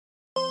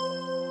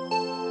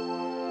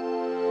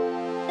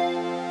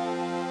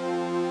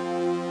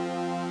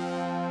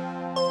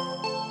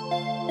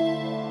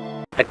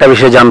একটা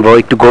বিষয় জানবো,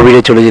 একটু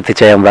গভীরে চলে যেতে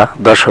চাই আমরা,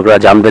 দর্শকরা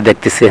জানবে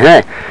দেখতেছি।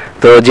 হ্যাঁ,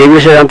 তো যে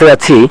বিষয়ে জানতে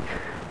চাচ্ছি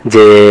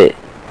যে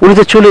উনি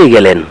তো চলেই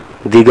গেলেন,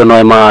 দীর্ঘ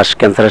 9 মাস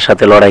ক্যান্সারের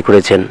সাথে লড়াই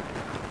করেছেন,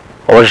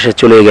 অবশেষে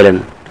চলে গেলেন,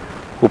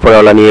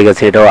 উপরওয়ালা নিয়ে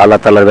গেছে, এটাও আল্লাহ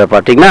তাআলার ব্যাপার,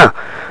 ঠিক না?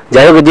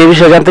 যাই হোক, যে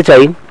বিষয়ে জানতে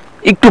চাই,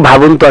 একটু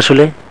ভাবুন তো,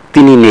 আসলে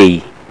তিনি নেই,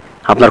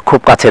 আপনার খুব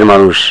কাছের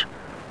মানুষ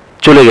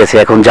চলে গেছে,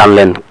 এখন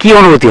জানলেন, কি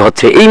অনুভূতি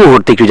হচ্ছে এই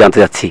মুহূর্তে একটু জানতে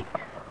চাচ্ছি।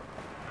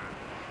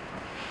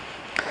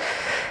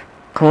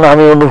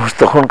 আমি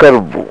তখনকার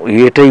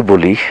এটাই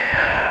বলি,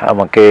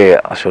 আমাকে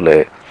আসলে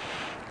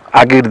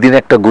আগের দিন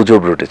একটা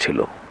গুজব রটেছিল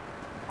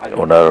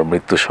ওনার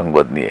মৃত্যু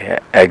সংবাদ নিয়ে,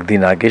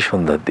 একদিন আগে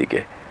সন্ধ্যার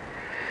দিকে।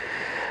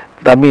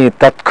 আমি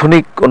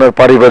তাৎক্ষণিক ওনার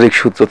পারিবারিক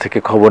সূত্র থেকে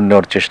খবর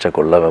নেওয়ার চেষ্টা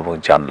করলাম এবং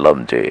জানলাম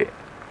যে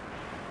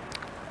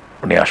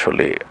উনি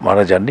আসলে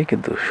মারা যাননি,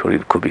 কিন্তু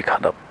শরীর খুবই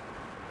খারাপ।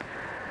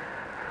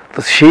 তো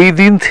সেই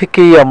দিন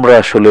থেকেই আমরা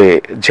আসলে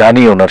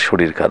জানি ওনার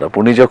শরীর খারাপ।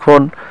 উনি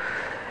যখন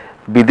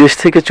বিদেশ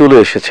থেকে চলে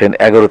এসেছেন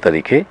 11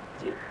 তারিখে,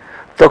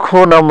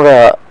 তখন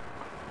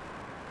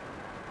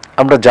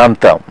আমরা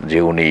জানতাম যে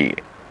উনি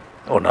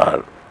ওনার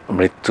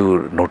মৃত্যুর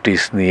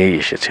নোটিশ নিয়েই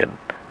এসেছেন।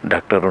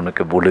 ডাক্তার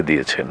ওনাকে বলে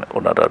দিয়েছেন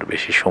ওনার আর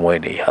বেশি সময়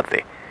নেই হাতে।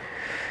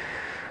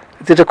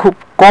 যেটা খুব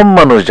কম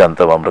মানুষ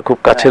জানতাম আমরা, খুব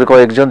কাছের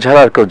কয়েকজন ছাড়া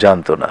আর কেউ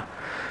জানতো না।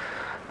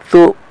 তো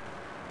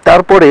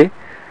তারপরে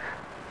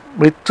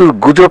মৃত্যুর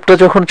গুজবটা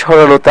যখন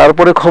ছড়ালো,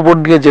 তারপরে খবর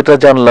নিয়ে যেটা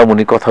জানলাম,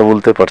 উনি কথা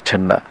বলতে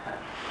পারছেন না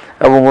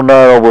এবং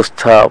ওনার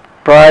অবস্থা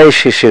প্রায়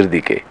শেষের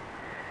দিকে,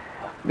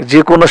 যে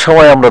কোনো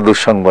সময় আমরা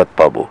দুঃসংবাদ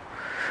পাবো।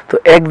 তো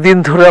একদিন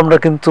ধরে আমরা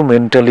কিন্তু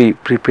মেন্টালি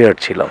প্রিপেয়ার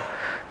ছিলাম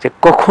যে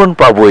কখন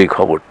পাবো এই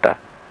খবরটা,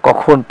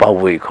 কখন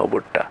পাবো এই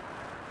খবরটা।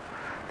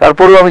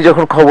 তারপরেও আমি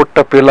যখন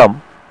খবরটা পেলাম,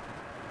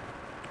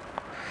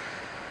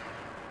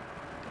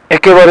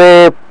 একেবারে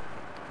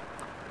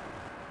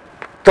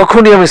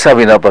তখনই আমি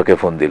সাবিনা আপাকে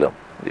ফোন দিলাম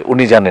যে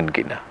উনি জানেন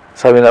কিনা।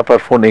 সাবিনা আপার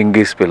ফোন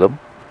এঙ্গেজ পেলাম,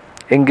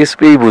 এঙ্গেজ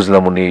পেয়েই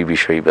বুঝলাম উনি এই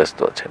বিষয়ে ব্যস্ত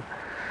আছেন।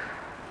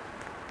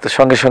 তো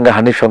সঙ্গে সঙ্গে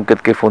হানিফ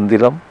সংকেতকে ফোন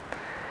দিলাম।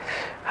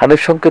 হানিফ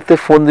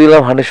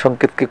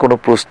সংকেতকে কোনো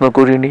প্রশ্ন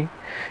করিনি,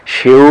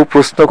 সেও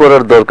প্রশ্ন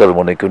করার দরকার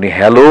মনে করি। উনি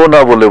হ্যালো না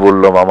বলে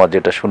বললাম আমার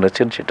যেটা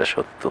শুনেছেন সেটা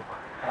সত্য,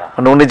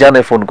 মানে উনি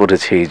জানে ফোন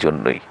করেছে এই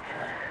জন্যই।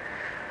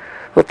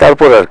 তো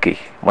তারপর আর কি,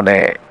 মানে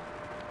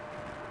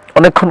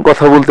অনেকক্ষণ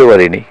কথা বলতে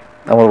পারিনি।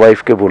 আমার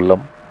ওয়াইফকে বললাম,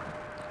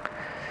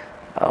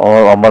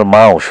 আমার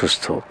মা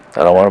অসুস্থ,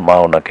 আর আমার মা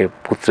ওনাকে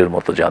পুত্রের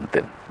মতো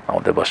জানতেন।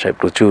 আমাদের বাসায়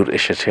প্রচুর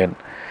এসেছেন,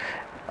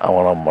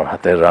 আমার আম্মার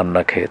হাতের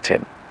রান্না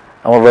খেয়েছেন।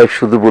 আমার ওয়াইফ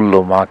শুধু বলল,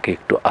 মাকে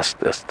একটু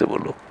আস্তে আস্তে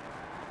বলো।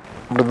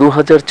 আমরা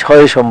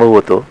 2006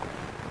 সম্ভবত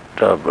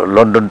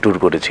লন্ডন ট্যুর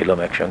করেছিলাম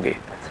একসঙ্গে।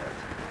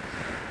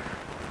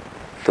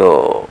 তো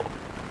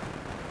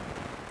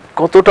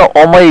কতটা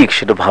অমায়িক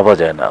সেটা ভাবা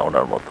যায় না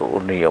ওনার মতো।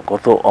 উনি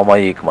কত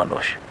অমায়িক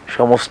মানুষ।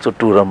 সমস্ত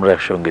ট্যুর আমরা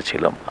একসঙ্গে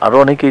ছিলাম, আরো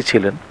অনেকেই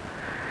ছিলেন।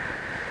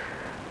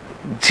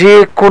 যে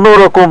কোনো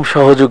রকম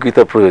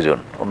সহযোগিতা প্রয়োজন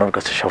ওনার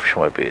কাছে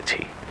সবসময় পেয়েছি,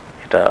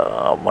 এটা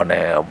মানে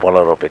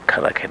বলার অপেক্ষা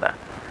রাখে না।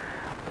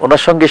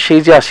 ওনার সঙ্গে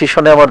সেই যে 80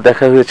 সনে আমার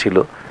দেখা হয়েছিল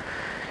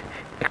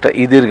একটা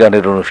ঈদের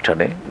গানের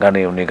অনুষ্ঠানে,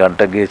 উনি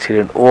গানটা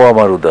গেয়েছিলেন ও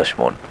আমার উদাস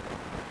মন।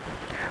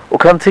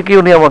 ওখান থেকে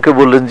উনি আমাকে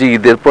বললেন যে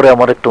ঈদের পরে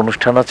আমার একটা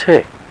অনুষ্ঠান আছে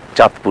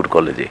চাঁদপুর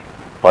কলেজে,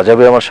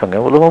 বাজাবে আমার সঙ্গে?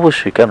 বললাম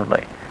অবশ্যই, কেন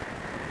নয়।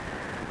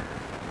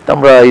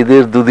 আমরা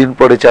ঈদের 2 দিন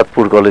পরে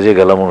চাঁদপুর কলেজে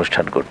গেলাম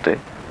অনুষ্ঠান করতে।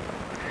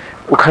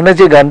 ওখানে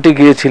যে গানটি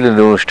গিয়েছিলেন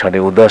অনুষ্ঠানে,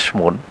 উদাস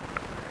মন,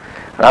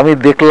 আমি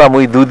দেখলাম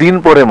ওই 2 দিন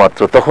পরে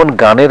মাত্র, তখন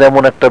গানের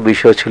এমন একটা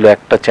বিষয় ছিল,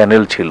 একটা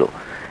চ্যানেল ছিল,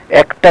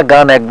 একটা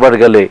গান একবার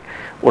গেলে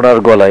ওনার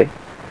গলায়,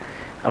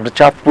 আমরা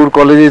চাঁদপুর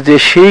কলেজে যে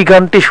সেই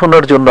গানটি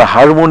শোনার জন্য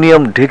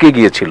হারমোনিয়াম ঢেকে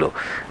গিয়েছিল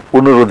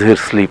অনুরোধের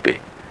স্লিপে,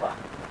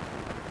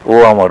 ও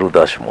আমার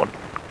উদাস মন।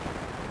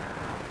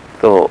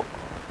 তো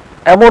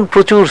এমন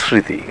প্রচুর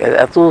স্মৃতি,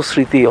 এত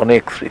স্মৃতি,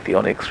 অনেক স্মৃতি,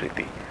 অনেক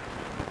স্মৃতি।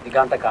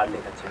 গানটা কার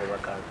লেখা ছিল বা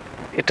কার?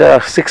 এটা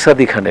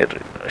সিক্সাদি খানের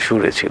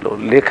সুরে ছিল,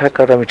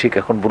 লেখাকার আমি ঠিক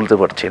এখন বলতে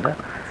পারছি না।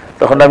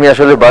 তখন আমি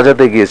আসলে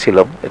বাজাতে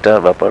গিয়েছিলাম, এটা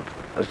ব্যাপার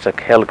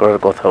খেয়াল করার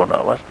কথাও না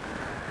আমার।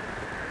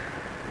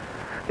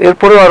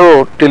 এরপরে আরো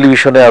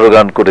টেলিভিশনে আরো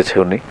গান করেছে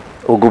উনি,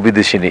 ওগো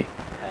বিদেশিনী।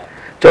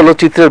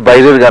 চলচ্চিত্রের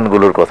বাইরের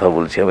গানগুলোর কথা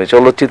বলছি আমি।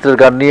 চলচ্চিত্রের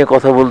গান নিয়ে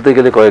কথা বলতে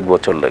গেলে কয়েক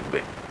বছর লাগবে।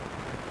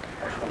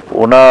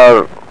 ওনার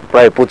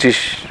প্রায়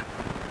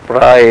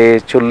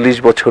 40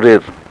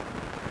 বছরের,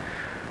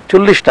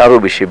 40 না আরো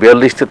বেশি,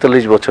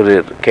 42-43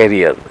 বছরের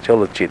ক্যারিয়ার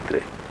চলচ্চিত্রে।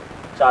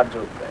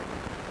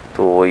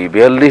 তো ওই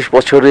 42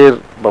 বছরের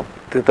বা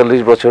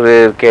 43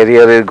 বছরের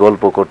ক্যারিয়ারের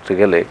গল্প করতে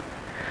গেলে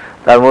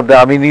তার মধ্যে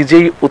আমি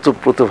নিজেই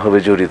ওতপ্রোতভাবে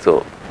জড়িত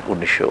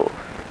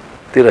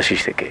 1983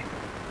 থেকে।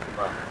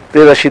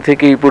 83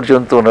 থেকে এই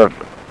পর্যন্ত ওনার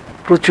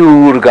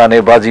প্রচুর গানে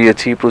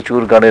বাজিয়েছি,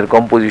 প্রচুর গানের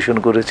কম্পোজিশন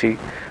করেছি,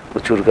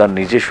 প্রচুর গান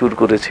নিজে সুর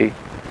করেছি।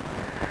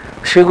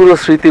 সেগুলো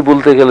স্মৃতি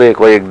বলতে গেলে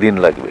কয়েকদিন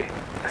লাগবে।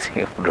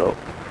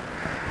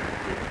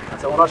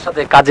 আচ্ছা, ওনার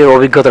সাথে কাজের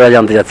অভিজ্ঞতাটা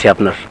জানতে চাচ্ছি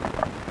আপনার।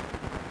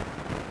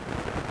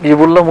 যে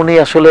বললাম, উনি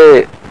আসলে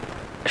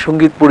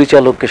সঙ্গীত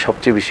পরিচালককে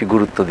সবচেয়ে বেশি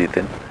গুরুত্ব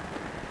দিতেন।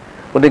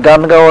 উনি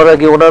গান গাওয়ার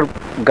আগে ওনার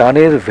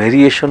গানের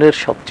ভ্যারিয়েশনের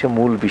সবচেয়ে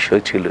মূল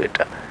বিষয় ছিল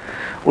এটা।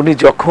 উনি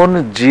যখন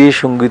যে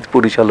সঙ্গীত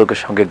পরিচালকের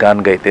সঙ্গে গান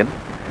গাইতেন,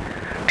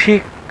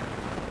 ঠিক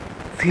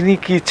তিনি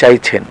কি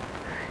চাইছেন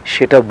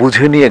সেটা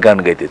বুঝে নিয়ে গান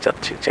গাইতে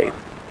চাই।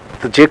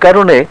 তো যে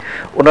কারণে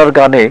ওনার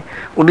গানে,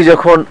 উনি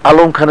যখন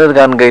আলম খানের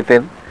গান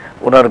গাইতেন,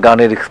 ওনার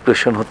গানের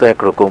এক্সপ্রেশন হতো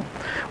একরকম।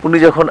 উনি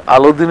যখন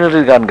আলাউদ্দিন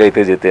আলীর গান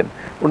গাইতে যেতেন,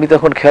 উনি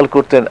তখন খেয়াল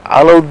করতেন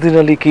আলাউদ্দিন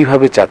আলী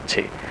কীভাবে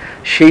চাচ্ছে,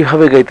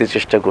 সেইভাবে গাইতে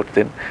চেষ্টা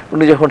করতেন।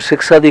 উনি যখন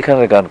শেখ সাদি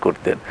খানের গান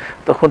করতেন,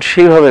 তখন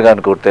সেইভাবে গান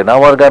করতেন।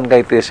 আমার গান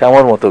গাইতে এসে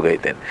আমার মতো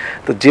গাইতেন।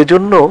 তো যে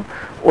জন্য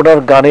ওনার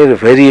গানের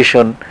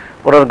ভ্যারিয়েশন,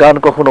 ওনার গান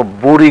কখনো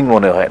বোরিং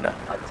মনে হয় না।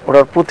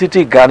 ওনার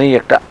প্রতিটি গানই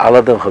একটা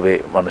আলাদাভাবে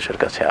মানুষের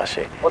কাছে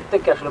আসে,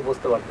 প্রত্যেককে আসলে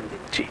বুঝতে পারতেন।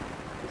 জি।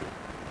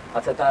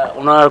 আচ্ছা, তা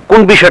ওনার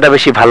কোন বিষয়টা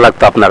বেশি ভালো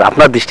লাগতো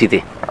আপনার দৃষ্টিতে?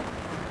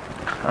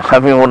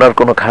 আমি ওনার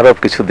কোনো খারাপ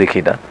কিছু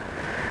দেখি না।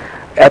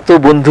 এত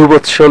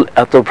বন্ধুবৎসল,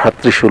 এত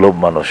ভ্রাতৃসুলভ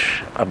মানুষ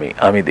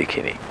আমি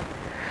দেখিনি।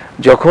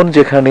 যখন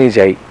যেখানেই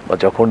যাই বা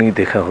যখনই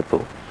দেখা হতো,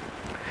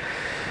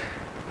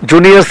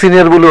 জুনিয়র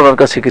সিনিয়র বলে ওনার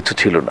কাছে কিছু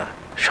ছিল না।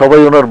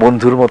 সবাই ওনার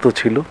বন্ধুর মতো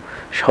ছিল,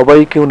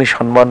 সবাইকে উনি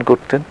সম্মান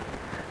করতেন,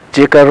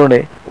 যে কারণে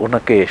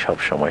ওনাকে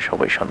সবসময়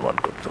সবাই সম্মান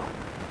করত।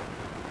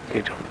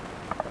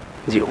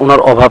 জি,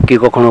 ওনার অভাব কি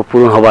কখনো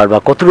পূরণ হবার বা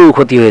কতটুকু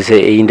ক্ষতি হয়েছে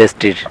এই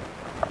ইন্ডাস্ট্রির?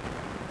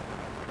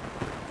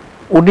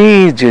 উনি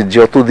যে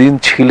যতদিন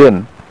ছিলেন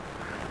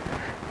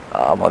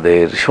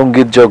আমাদের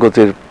সঙ্গীত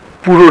জগতের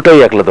পুরোটাই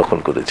একলা দখল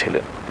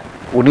করেছিলেন।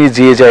 উনি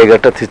যে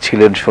জায়গাটাতে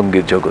ছিলেন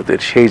সঙ্গীত জগতের,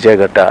 সেই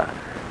জায়গাটা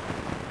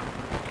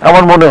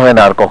আমার মনে হয়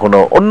না আর কখনো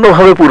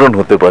অন্যভাবে পূরণ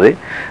হতে পারে।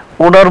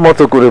 ওনার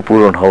মতো করে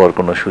পূরণ হওয়ার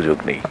কোনো সুযোগ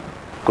নেই,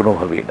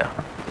 কোনোভাবেই না।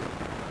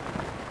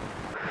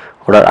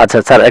 ওনার, আচ্ছা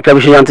স্যার, একটা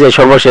বিষয় জানতে চাই,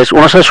 সর্বশেষ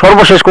ওনার সাথে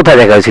সর্বশেষ কোথায়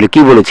দেখা হয়েছিল,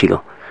 কি বলেছিল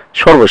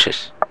সর্বশেষ?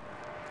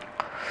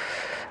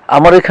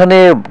 আমার এখানে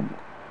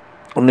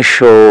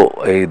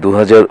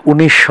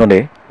 2019 সনে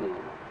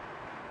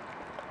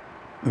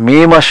মে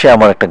মাসে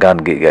আমার একটা গান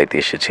গাইতে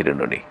এসেছিলেন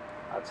উনি।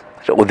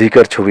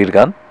 অধিকার ছবির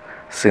গান,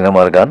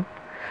 সিনেমার গান,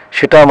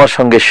 সেটা আমার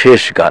সঙ্গে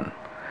শেষ গান।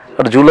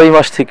 আর জুলাই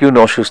মাস থেকে উনি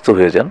অসুস্থ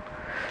হয়ে যান।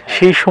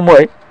 সেই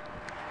সময়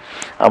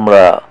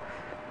আমরা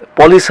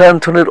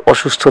পলিসায়ান্থনের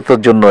অসুস্থতার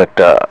জন্য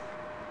একটা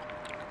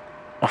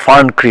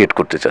ফান্ড ক্রিয়েট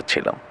করতে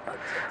চাচ্ছিলাম।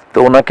 তো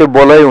ওনাকে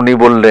বলায় উনি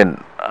বললেন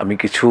আমি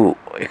কিছু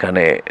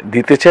এখানে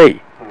দিতে চাই।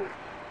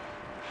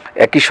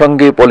 একই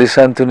সঙ্গে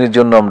পলিসায়ান্থনির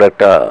জন্য আমরা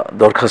একটা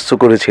দরখাস্ত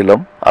করেছিলাম,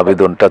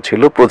 আবেদনটা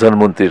ছিল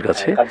প্রধানমন্ত্রীর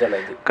কাছে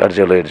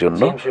কার্যালয়ের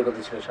জন্য।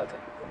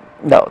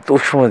 না, তো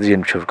ওই সময়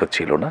জিএম সরকার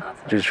ছিল না,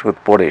 জিএম সরকার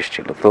পরে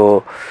এসেছিল। তো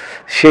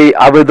সেই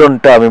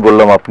আবেদনটা আমি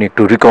বললাম আপনি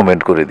একটু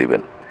রিকমেন্ড করে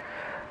দিবেন।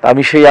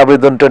 আমি সেই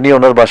আবেদনটা নিয়ে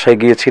ওনার বাসায়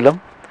গিয়েছিলাম।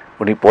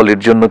 উনি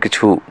পলির জন্য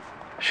কিছু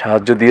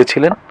সাহায্য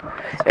দিয়েছিলেন,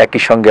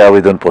 একই সঙ্গে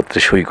আবেদনপত্রে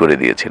সই করে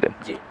দিয়েছিলেন।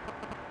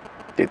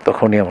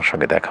 তখনই আমার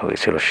সঙ্গে দেখা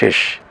হয়েছিল শেষ।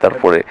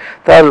 তারপরে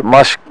তার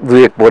মাস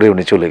দুয়েক পরে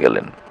উনি চলে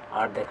গেলেন,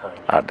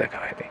 আর দেখা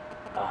হয়নি।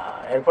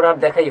 এরপর আর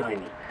দেখাই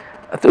হয়নি।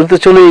 উনি তো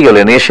চলেই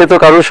গেলেন, এসে তো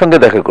কারোর সঙ্গে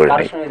দেখা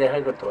করেনি,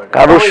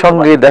 কারোর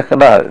সঙ্গে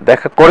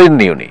দেখা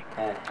করেননি, উনি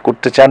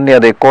করতে চাননি।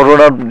 আর এই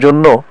করোনার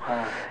জন্য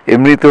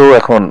এমনিতেও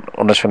এখন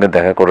ওনার সঙ্গে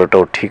দেখা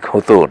করাটাও ঠিক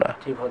হতো না।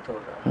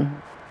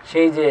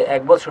 সেই যে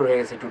 1 বছর হয়ে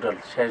গেছে টোটাল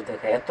শেষ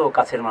দেখা, এত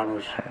কাছের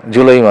মানুষ।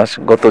 জুলাই মাস,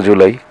 গত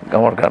জুলাই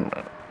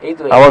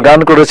আমার গান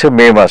করেছে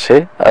মে মাসে,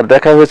 আর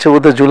দেখা হয়েছে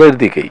বোধহয় জুলাইয়ের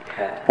দিকেই।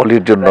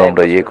 পলির জন্য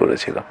আমরা ইয়ে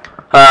করেছিলাম।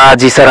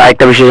 জি স্যার,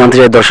 আরেকটা বিষয় জানতে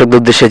চাই দর্শকদের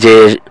উদ্দেশ্যে, যে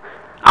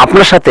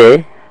আপনার সাথে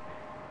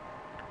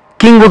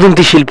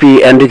কিংবদন্তি শিল্পী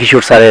এন্ড্রু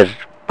কিশোর স্যারের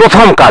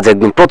প্রথম কাজ,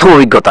 একদম প্রথম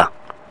অভিজ্ঞতা,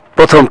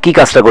 প্রথম কি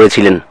কাজটা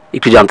করেছিলেন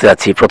একটু জানতে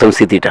চাচ্ছি, প্রথম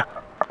স্মৃতিটা।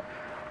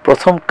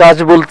 প্রথম কাজ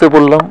বলতে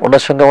বললাম,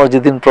 ওনার সঙ্গে আমার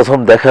যেদিন প্রথম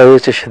দেখা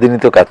হয়েছে সেদিনই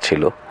তো কাজ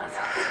ছিল।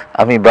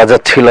 আমি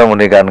বাজাচ্ছিলাম,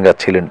 উনি গান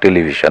গাচ্ছিলেন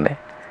টেলিভিশনে।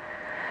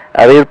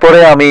 আর এরপরে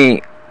আমি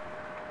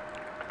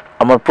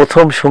আমার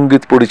প্রথম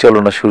সঙ্গীত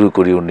পরিচালনা শুরু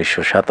করি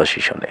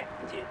 1987 সনে।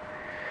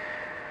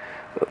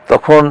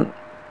 তখন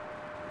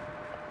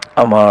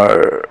আমার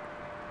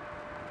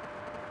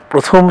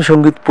প্রথম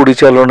সঙ্গীত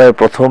পরিচালনায়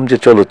প্রথম যে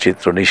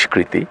চলচ্চিত্র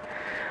নিষ্কৃতি,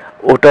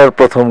 ওটার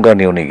প্রথম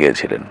গানই উনি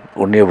গেয়েছিলেন,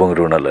 উনি এবং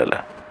রুনা লায়লা।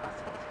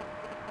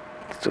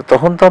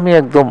 তখন তো আমি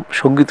একদম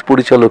সঙ্গীত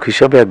পরিচালক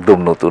হিসাবে একদম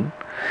নতুন।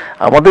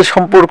 আমাদের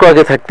সম্পর্ক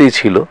আগে থাকতেই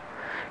ছিল,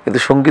 কিন্তু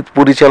সঙ্গীত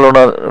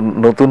পরিচালনা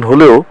নতুন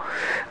হলেও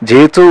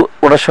যেহেতু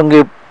ওনার সঙ্গে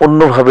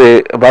অন্যভাবে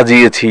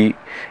বাজিয়েছি,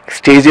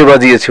 স্টেজে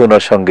বাজিয়েছি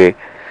ওনার সঙ্গে,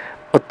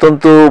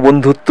 অত্যন্ত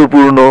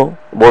বন্ধুত্বপূর্ণ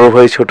বড়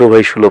ভাই ছোট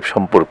ভাই সুলভ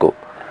সম্পর্ক।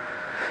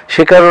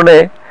 সে কারণে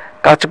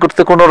কাজ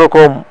করতে কোনো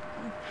রকম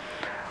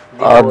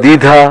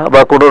দ্বিধা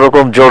বা কোনো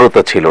রকম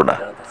জড়তা ছিল না।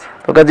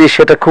 তো কাজে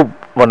সেটা খুব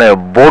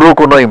বড়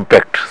কোনো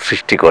ইম্প্যাক্ট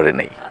সৃষ্টি করে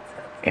নেই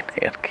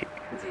আর কি।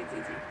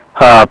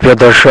 হ্যাঁ, প্রিয়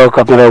দর্শক,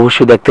 আপনারা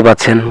অবশ্যই দেখতে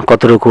পাচ্ছেন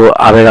কতটুকু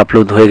আবেগ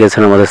আপ্লুত হয়ে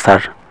গেছেন আমাদের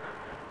স্যার।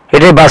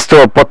 এটাই বাস্তব,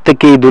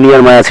 প্রত্যেককেই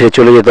দুনিয়ার মায়া ছেড়ে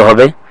চলে যেতে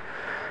হবে।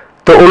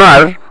 তো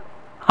ওনার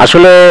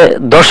আসলে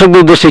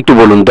দর্শকদের উদ্দেশ্যে একটু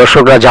বলুন,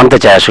 দর্শকরা জানতে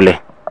চায় আসলে।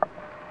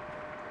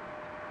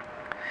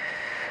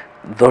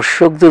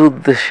 দর্শকদের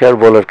উদ্দেশ্যে আর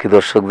বলার কি,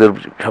 দর্শকদের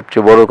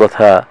সবচেয়ে বড়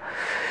কথা,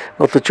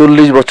 গত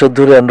 40 বছর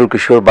ধরে এন্ড্রু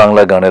কিশোর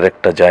বাংলা গানের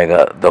একটা জায়গা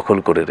দখল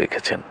করে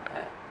রেখেছেন।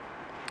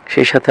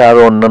 সেই সাথে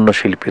আরও অন্যান্য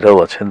শিল্পীরাও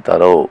আছেন,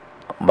 তারাও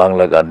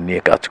বাংলা গান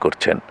নিয়ে কাজ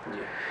করছেন।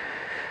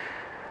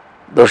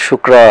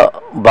 দর্শকরা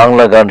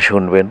বাংলা গান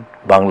শুনবেন,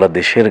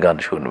 বাংলাদেশের গান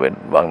শুনবেন,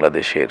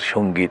 বাংলাদেশের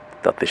সঙ্গীত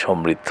তাতে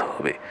সমৃদ্ধ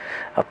হবে।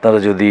 আপনারা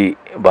যদি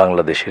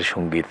বাংলাদেশের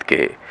সঙ্গীতকে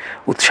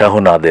উৎসাহ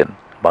না দেন,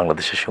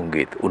 বাংলাদেশের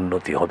সঙ্গীত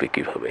উন্নতি হবে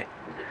কিভাবে?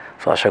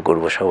 তো আশা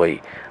করব সবাই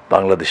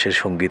বাংলাদেশের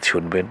সঙ্গীত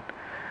শুনবেন।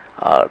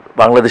 আর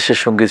বাংলাদেশের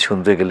সঙ্গীত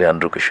শুনতে গেলে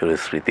আন্দ্র কিশোরের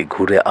স্মৃতি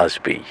ঘুরে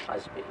আসবেই।